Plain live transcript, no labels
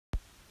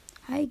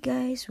Hi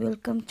guys,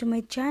 welcome to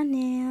my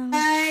channel.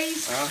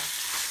 Guys,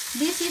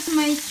 this is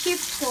my chip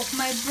cook,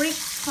 my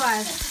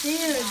breakfast.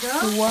 There you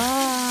go.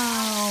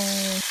 Wow.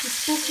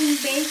 He's cooking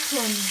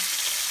bacon.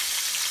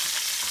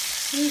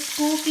 He's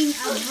cooking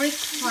a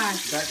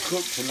breakfast. That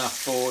cooked enough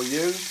for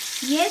you?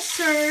 Yes,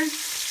 sir.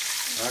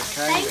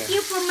 Okay. Thank you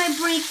for my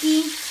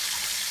breaky.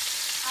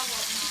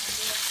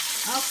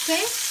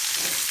 Okay.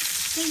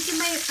 Thank you,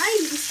 my.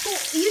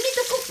 You need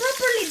to cook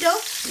properly, though.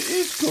 It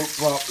is cooked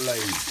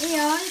properly.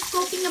 Yeah, he's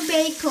cooking a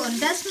bacon.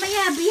 That's my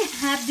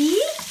hubby.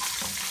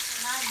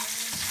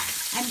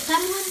 I'm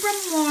come home from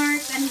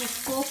work and he's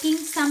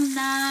cooking some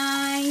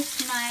nice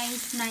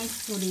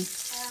food.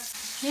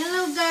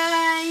 Hello,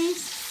 guys.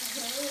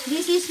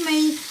 This is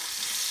my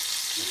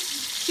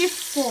chef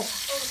cook.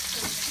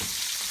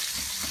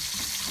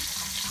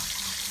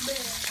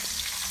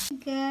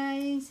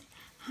 Guys,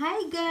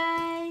 hi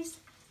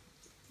guys.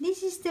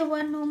 This is the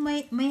one who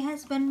my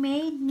husband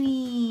made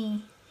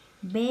me.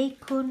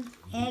 Bacon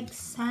egg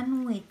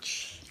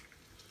sandwich.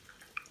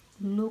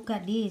 Look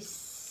at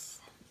this.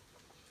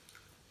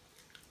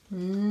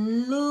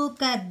 Look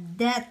at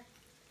that.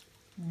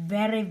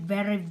 Very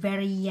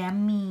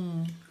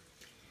yummy.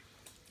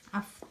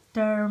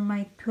 After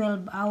my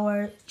 12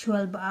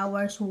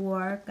 hours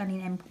work, and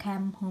then I'm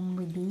come home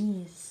with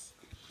this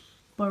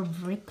for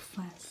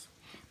breakfast.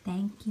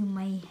 Thank you,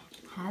 my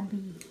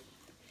hubby.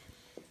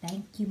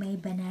 Thank you, my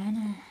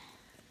banana.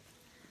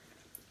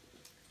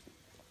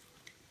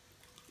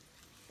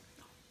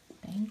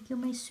 Thank you,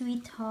 my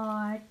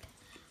sweetheart,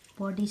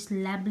 for this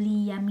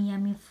lovely,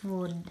 yummy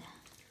food.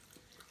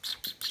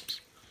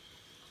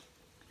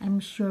 I'm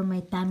sure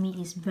my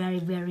tummy is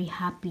very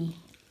happy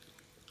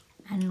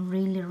and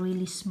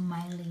really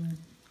smiling.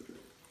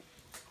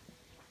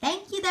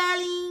 Thank you,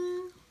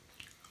 darling.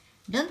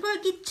 Don't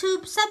forget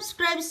to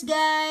subscribe,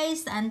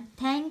 guys, and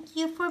thank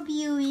you for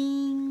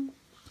viewing.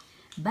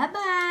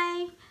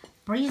 Bye-bye.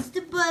 Press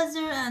the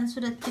buzzer and so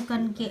that you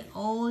can get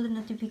all the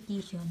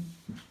notification.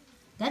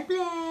 God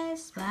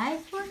bless. Bye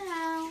for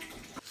now.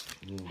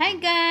 Hi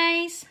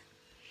guys.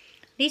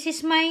 This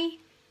is my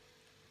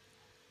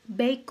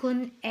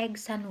bacon egg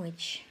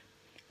sandwich.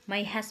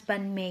 My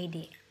husband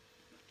made it.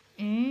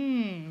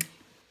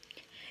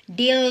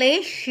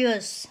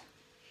 Delicious.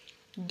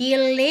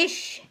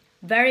 Delish.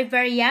 Very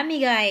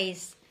yummy,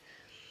 guys.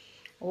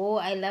 Oh,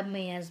 I love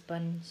my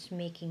husband. He's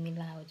making me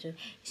loud. So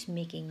he's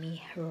making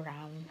me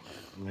round.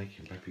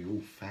 Making baby all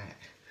fat.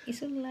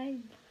 He's alive.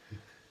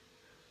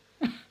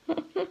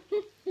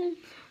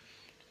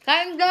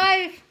 Kain,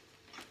 guys.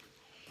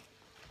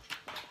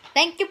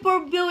 Thank you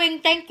for viewing.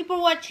 Thank you for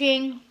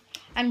watching.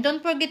 And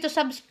don't forget to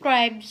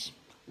subscribe.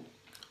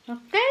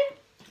 Okay?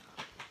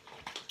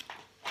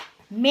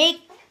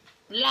 Make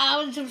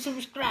loud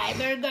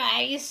subscriber,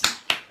 guys.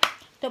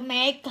 To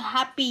make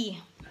happy.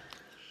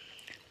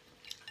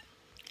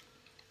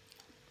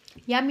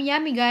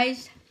 Yummy,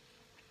 guys.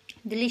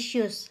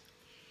 Delicious.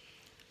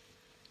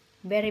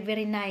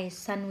 Very nice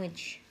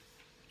sandwich.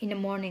 In the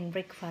morning,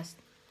 breakfast.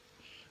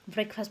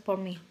 Breakfast for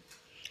me.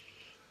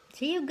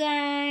 See you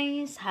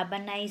guys. Have a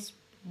nice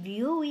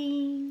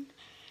viewing.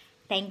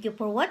 Thank you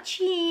for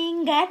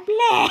watching. God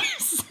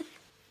bless.